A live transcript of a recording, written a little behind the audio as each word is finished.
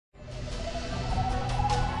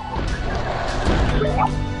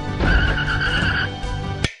I'm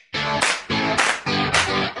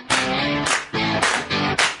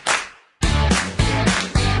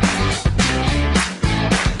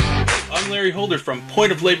Larry Holder from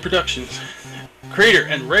Point of Light Productions, creator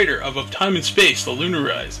and writer of Time and Space, The Lunar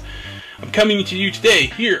Rise. I'm coming to you today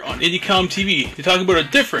here on IndieCom TV to talk about a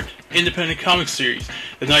different independent comic series,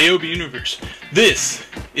 the Nyobi universe. This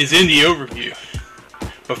is Indie Overview.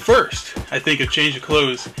 But first, I think a change of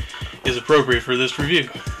clothes is appropriate for this review.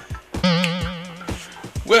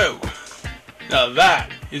 Whoa! Now that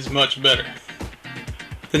is much better.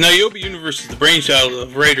 The Nyobi universe is the brainchild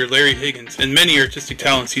of writer Larry Higgins and many artistic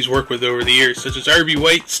talents he's worked with over the years, such as R.B.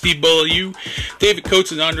 White, Steve Beaulieu, David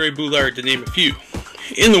Coates, and Andre Boulard, to name a few.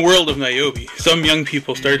 In the world of Nyobi, some young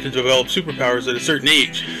people start to develop superpowers at a certain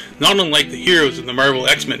age, not unlike the heroes in the Marvel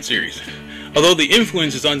X-Men series. Although the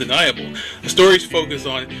influence is undeniable, the stories focus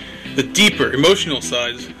on the deeper, emotional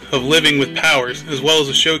sides of living with powers, as well as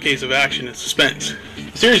a showcase of action and suspense.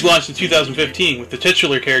 The series launched in 2015 with the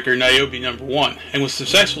titular character Nyobi number 1, and was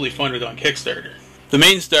successfully funded on Kickstarter. The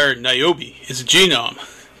main star, Nyobi, is a genome,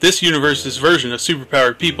 this universe's version of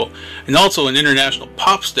superpowered people, and also an international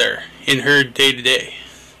pop star in her day-to-day.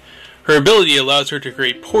 Her ability allows her to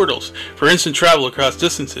create portals for instant travel across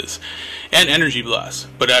distances, and energy blasts,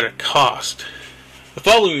 but at a cost. The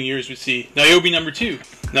following years we see Nyobi number 2,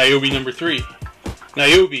 Nyobi number 3,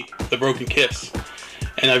 Nyobi, The Broken Kiss,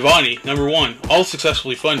 and Ivani number 1, all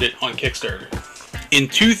successfully funded on Kickstarter. In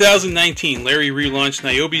 2019, Larry relaunched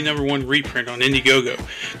Nyobi number 1 reprint on Indiegogo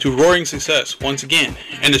to roaring success once again,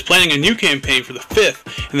 and is planning a new campaign for the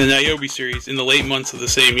 5th in the Nyobi series in the late months of the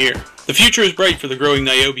same year. The future is bright for the growing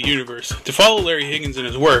Nyobi universe. To follow Larry Higgins and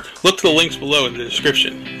his work, look to the links below in the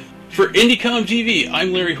description. For IndieCom TV,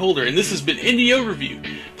 I'm Larry Holder, and this has been Indie Overview.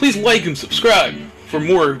 Please like and subscribe for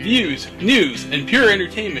more reviews, news, and pure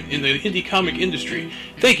entertainment in the indie comic industry.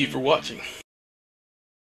 Thank you for watching.